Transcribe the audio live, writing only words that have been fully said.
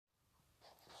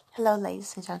Hello,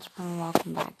 ladies and gentlemen.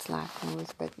 Welcome back to Laughing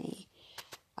with Brittany.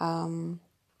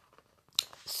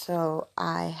 So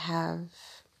I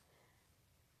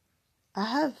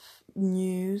have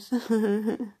news.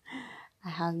 I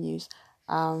have news.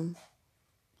 Um,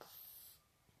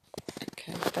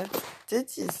 okay,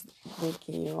 that's just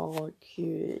making you all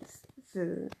curious.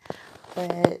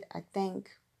 But I think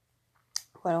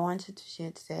what I wanted to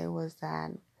share today was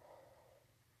that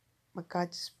I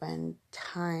got to spend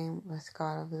time with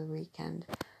God over the weekend.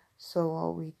 So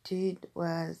what we did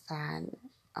was that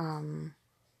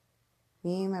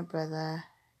me, my brother,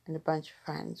 and a bunch of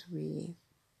friends, we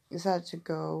decided to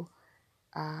go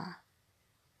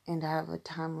and have a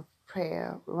time of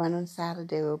prayer. We went on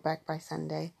Saturday, we were back by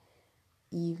Sunday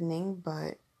evening,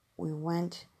 but we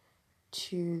went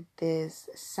to this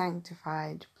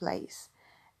sanctified place.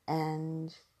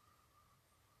 And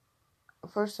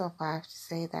first off, I have to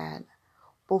say that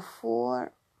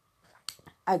before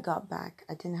I got back,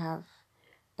 I didn't have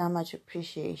that much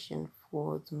appreciation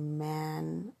for the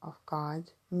man of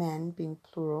God, men being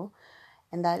plural,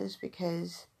 and that is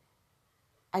because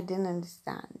I didn't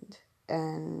understand.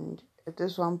 And at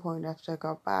this one point after I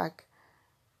got back,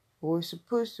 we were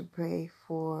supposed to pray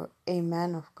for a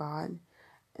man of God.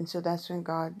 And so that's when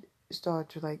God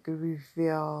started to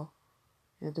reveal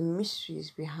the mysteries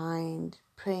behind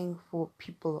praying for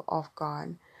people of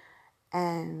God.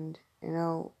 And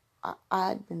I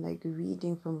had been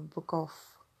reading from the book of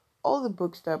all the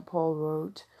books that Paul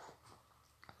wrote,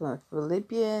 like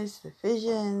Philippians,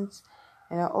 Ephesians,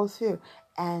 all through.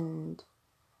 And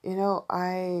the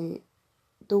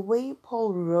way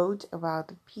Paul wrote about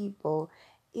the people,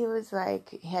 it was like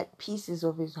he had pieces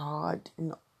of his heart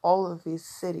in all of his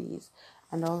cities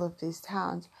and all of these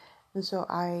towns. And so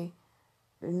I,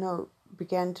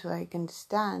 began to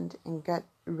understand and get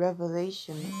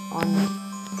revelation on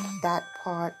that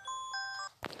part,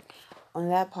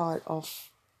 of,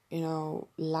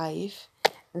 life.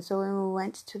 And so when we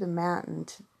went to the mountain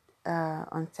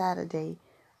on Saturday,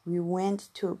 we went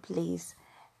to a place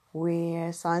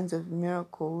where signs of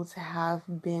miracles have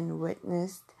been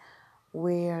witnessed,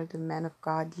 where the man of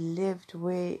God lived,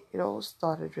 where it all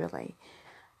started really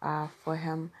for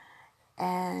him.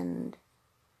 And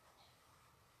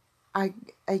I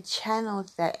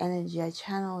channeled that energy, I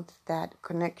channeled that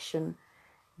connection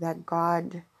that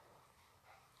God,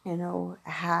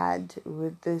 had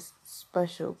with this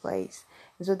special place.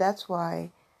 And so that's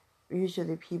why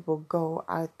usually people go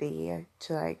out there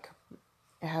to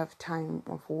have time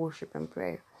of worship and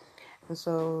prayer. And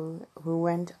so we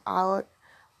went out.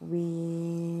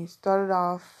 We started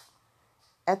off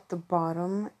at the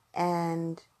bottom,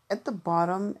 and at the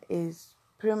bottom is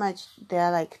pretty much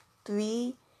there are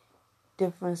three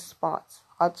different spots,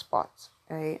 hot spots,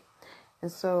 right?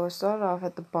 And so I started off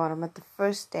at the bottom at the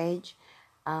first stage,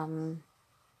 and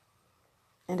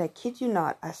I kid you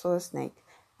not, I saw a snake,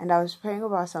 and I was praying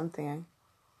about something,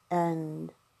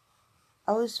 and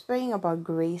I was praying about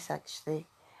grace actually.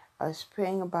 I was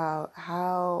praying about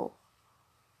how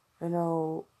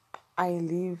I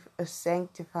live a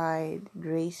sanctified,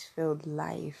 grace-filled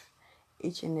life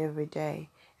each and every day.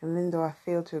 Even though I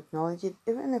fail to acknowledge it,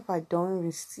 even if I don't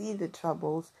even see the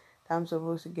troubles that I'm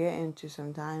supposed to get into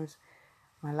sometimes,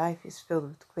 my life is filled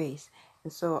with grace.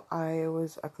 And so I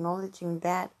was acknowledging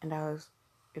that, and I was,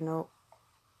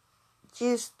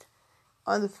 just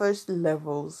on the first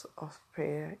levels of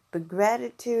prayer. The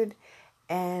gratitude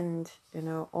and,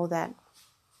 all that.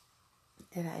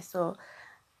 And I saw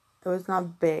it was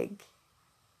not big.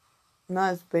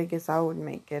 Not as big as I would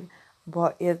make it,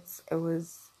 but it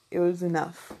was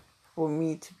enough for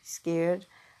me to be scared.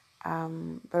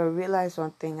 But I realized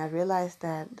one thing. I realized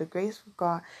that the grace of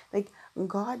God,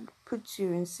 God puts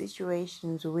you in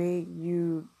situations where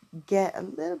you get a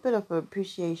little bit of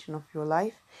appreciation of your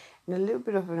life and a little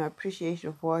bit of an appreciation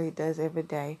of what He does every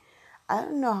day. I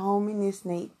don't know how many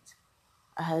snakes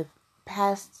have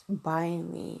passed by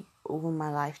me over my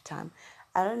lifetime.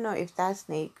 I don't know if that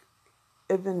snake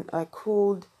even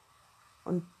crawled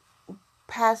on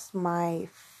past my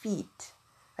feet,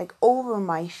 over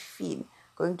my feet,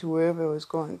 going to wherever it was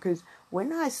going. Because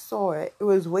when I saw it, it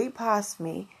was way past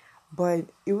me, but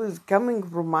it was coming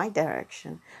from my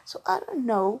direction. So I don't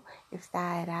know if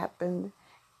that had happened.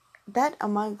 That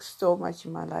amongst so much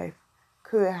in my life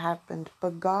could have happened,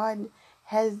 but God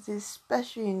has this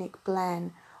special, unique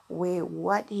plan where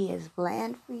what He has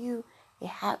planned for you, it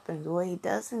happens. What He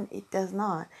doesn't, it does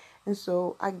not. And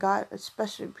so I got a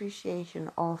special appreciation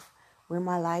of where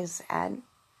my life's at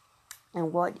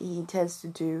and what He intends to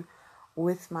do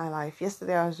with my life.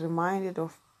 Yesterday I was reminded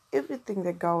of everything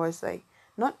that God was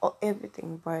not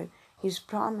everything, but His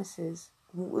promises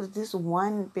was this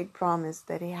one big promise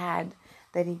that he had,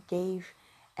 that he gave,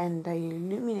 and that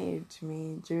illuminated to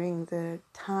me during the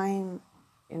time,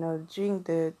 during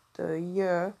the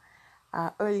year,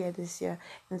 earlier this year.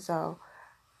 And so,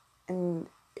 and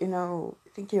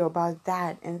thinking about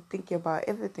that and thinking about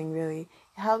everything, really,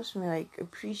 it helps me like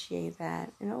appreciate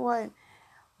that, you know what,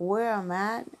 where I'm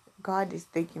at, God is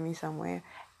taking me somewhere,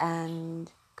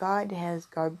 and God has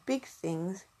got big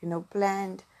things,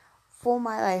 planned for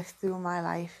my life, through my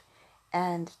life.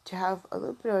 And to have a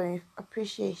little bit of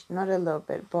appreciation, not a little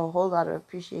bit, but a whole lot of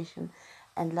appreciation,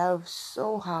 and love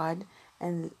so hard,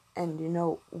 and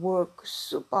work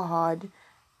super hard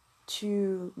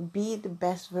to be the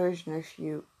best version of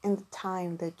you in the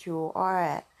time that you are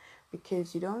at,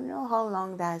 because you don't know how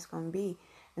long that's going to be.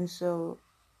 And so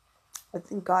I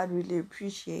think God really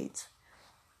appreciates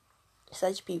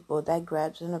such people that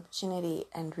grabs an opportunity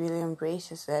and really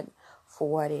embraces it for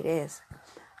what it is.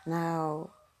 Now,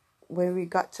 when we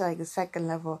got to like the second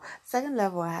level,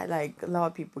 I had like a lot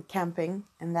of people camping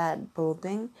in that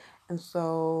building, and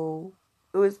so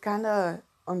it was kind of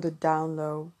on the down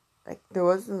low. Like there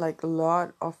wasn't like a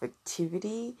lot of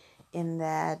activity in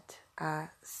that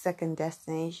second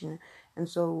destination, and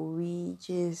so we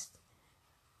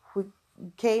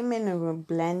came in and were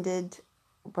blended,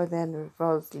 but then we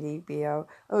fell asleep. Oh,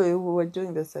 we were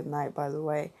doing this at night, by the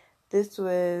way. This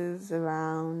was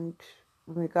around,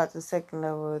 when we got to the second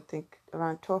level, I think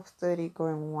around 12:30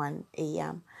 going 1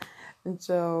 a.m. And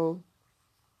so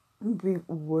we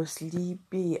were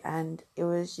sleepy, and it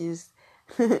was just,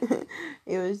 it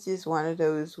was just one of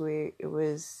those where it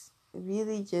was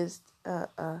really just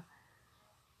a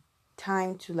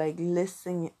time to like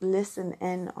listen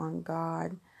in on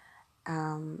God.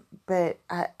 But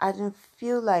I didn't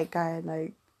feel like I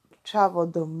like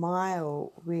traveled the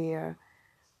mile where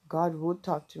God would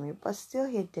talk to me, but still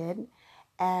He did.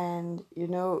 And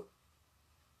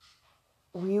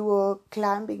we were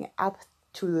climbing up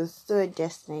to the third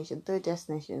destination. Third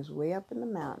destination is way up in the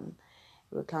mountain.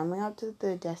 We were climbing up to the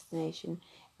third destination,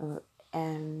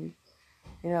 and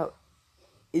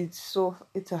it's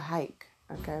a hike.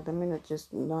 Okay, let me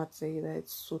not say that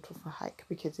it's sort of a hike,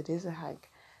 because it is a hike.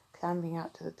 Climbing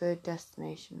out to the third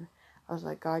destination, I was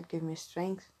like, God, give me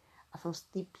strength. I feel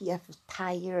sleepy. I feel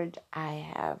tired.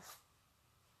 I have,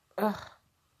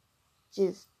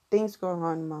 just things going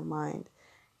on in my mind.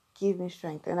 Give me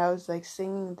strength. And I was like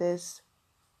singing this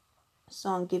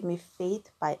song, "Give Me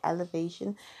Faith" by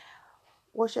Elevation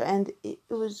Worship, and it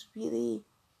was really,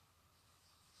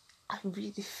 I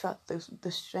really felt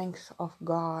the strength of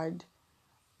God,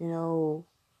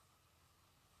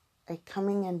 like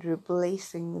coming and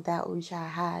replacing that which I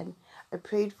had. I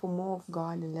prayed for more of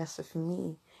God and less of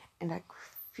me, and I could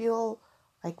feel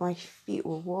like my feet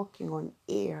were walking on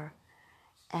air.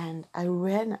 And I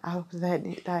ran up that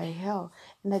hill,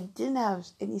 and I didn't have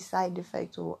any side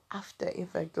effects or after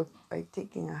effect of like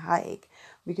taking a hike,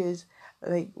 because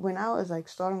like when I was like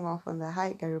starting off on the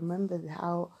hike, I remembered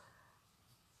how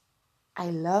I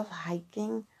love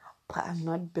hiking, but I'm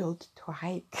not built to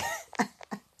hike.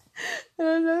 I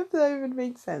don't know if that even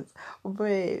makes sense,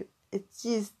 but it's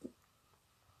just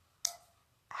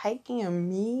hiking and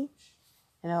me.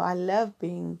 I love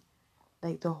being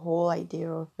like the whole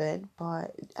idea of it,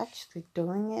 but actually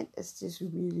doing it is just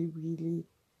really, really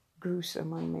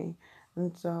gruesome on me.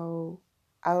 And so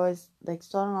I was like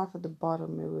starting off at the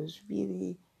bottom. It was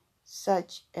really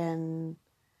such an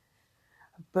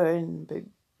burden, but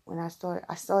when I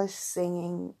started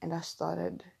singing, and I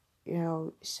started,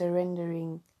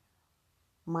 surrendering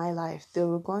my life. They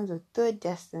were going to the third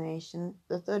destination,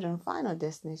 the third and final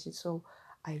destination. So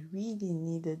I really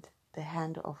needed the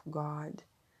hand of God.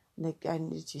 Like I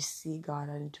needed to see God.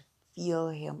 I needed to feel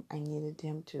Him. I needed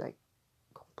Him to like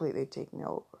completely take me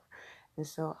over. And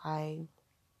so I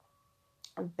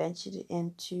ventured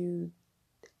into,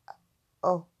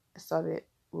 I started,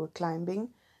 we're climbing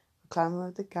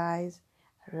with the guys.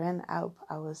 I ran up,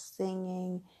 I was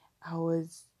singing, I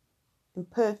was in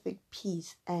perfect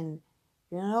peace. And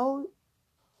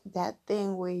that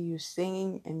thing where you're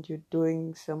singing and you're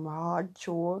doing some hard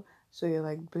chore, so you're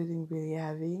like breathing really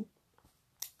heavy.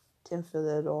 Didn't feel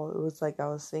it at all. It was like I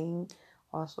was singing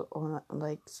also on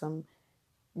like some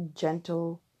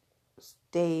gentle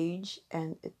stage,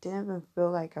 and it didn't even feel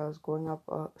like I was going up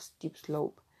a steep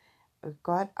slope. I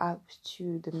got up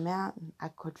to the mountain. I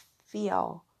could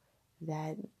feel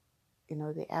that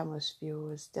the atmosphere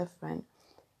was different.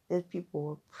 These people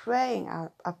were praying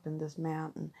up in this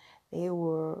mountain. They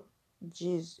were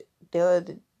they were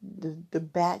the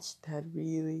batch that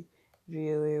really,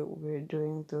 really were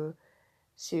doing the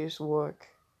serious work,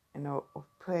 of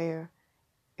prayer.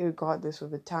 irregardless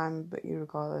of the time, but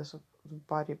irregardless of the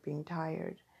body being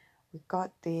tired. We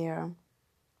got there.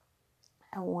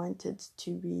 I wanted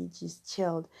to be just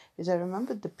chilled because I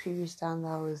remember the previous time that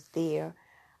I was there,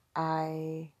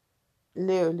 I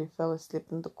literally fell asleep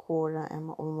in the corner, and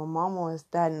when my mom was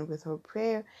done with her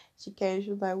prayer, she came.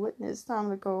 She was like, "Whitney, it's time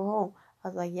to go home." I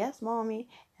was like, "Yes, mommy."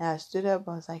 And I stood up.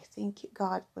 I was like, "Thank you,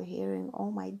 God, for hearing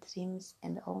all my dreams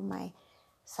and all my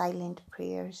silent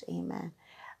prayers. Amen."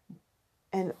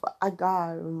 And I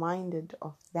got reminded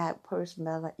of that person,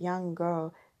 that young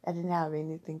girl that didn't have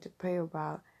anything to pray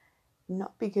about.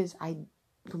 Not because I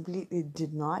completely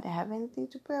did not have anything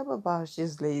to pray about, but I was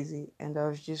just lazy and I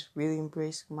was just really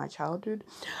embracing my childhood.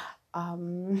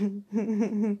 And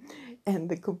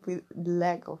the complete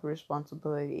lack of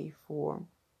responsibility for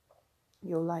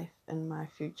your life and my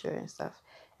future and stuff.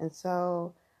 And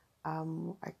so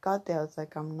I got there. I was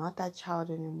like, I'm not that child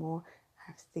anymore.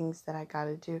 I have things that I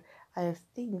gotta do. I have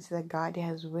things that God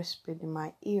has whispered in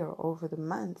my ear over the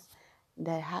months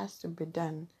that has to be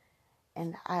done.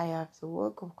 And I have the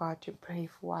work of God to pray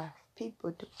for. I have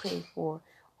people to pray for.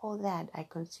 All that. I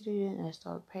considered it and I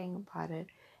started praying about it.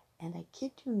 And I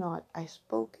kid you not, I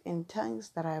spoke in tongues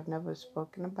that I have never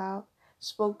spoken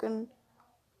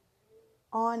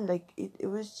on. Like it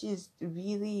was just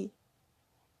really,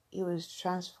 it was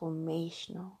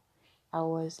transformational. I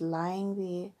was lying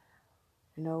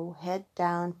there, head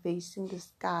down, facing the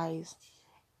skies,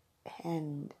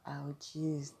 and I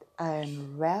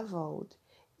unraveled.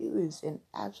 It was an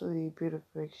absolutely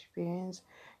beautiful experience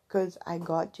because I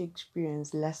got to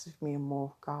experience less of me and more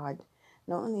of God.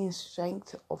 Not only in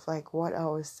strength of like what I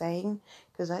was saying,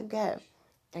 because I get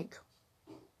like,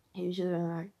 usually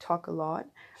when I talk a lot,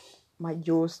 my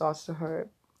jaw starts to hurt.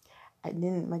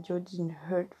 My jaw didn't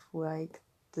hurt for like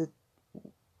the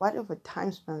whatever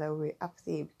time span that we were up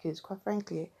there, because quite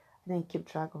frankly, I didn't keep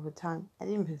track of the time. I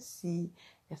didn't even see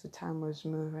if the time was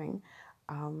moving.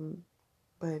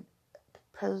 But the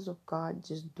presence of God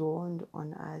just dawned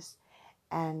on us,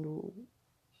 and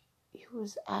it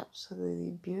was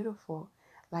absolutely beautiful.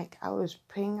 Like I was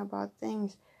praying about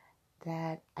things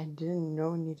that I didn't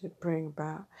know needed praying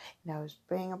about, and I was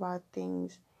praying about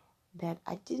things that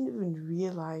I didn't even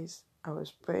realize I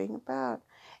was praying about.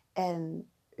 And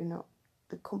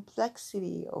the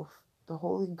complexity of the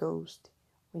Holy Ghost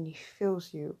when He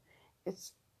fills you,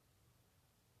 it's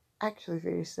actually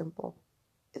very simple.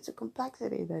 It's a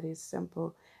complexity that is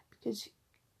simple, because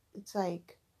it's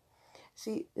like,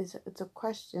 see, it's a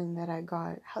question that I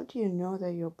got. How do you know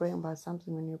that you're praying about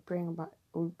something when we're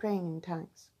praying in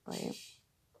tongues, right?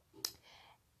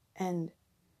 And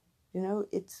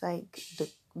it's like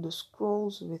the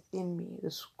scrolls within me,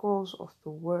 the scrolls of the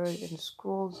word and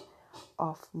scrolls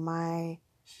of my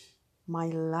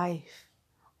life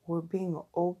were being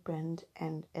opened.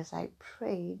 And as I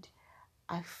prayed,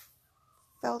 I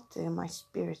felt it in my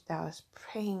spirit that I was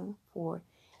praying for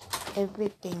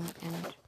everything and